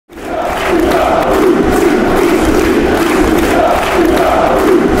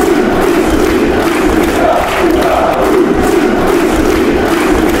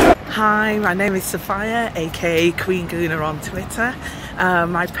my name is Sophia, aka Queen Gooner on Twitter.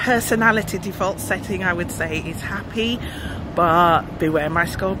 My personality default setting, I would say, is happy, but beware my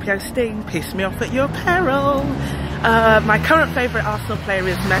Scorpio sting, piss me off at your peril. My current favourite Arsenal player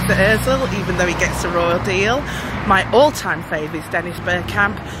is Mesut Ozil, even though he gets a royal deal. My all-time favourite is Dennis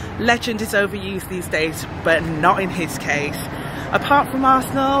Bergkamp. Legend is overused these days, but not in his case. Apart from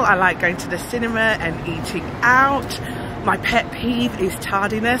Arsenal, I like going to the cinema and eating out. My pet peeve is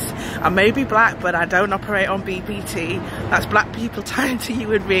tardiness. I may be black, but I don't operate on BBT. That's black people time to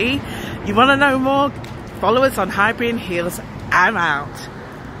you and me. You want to know more? Follow us on Highbury and Heels. I'm out.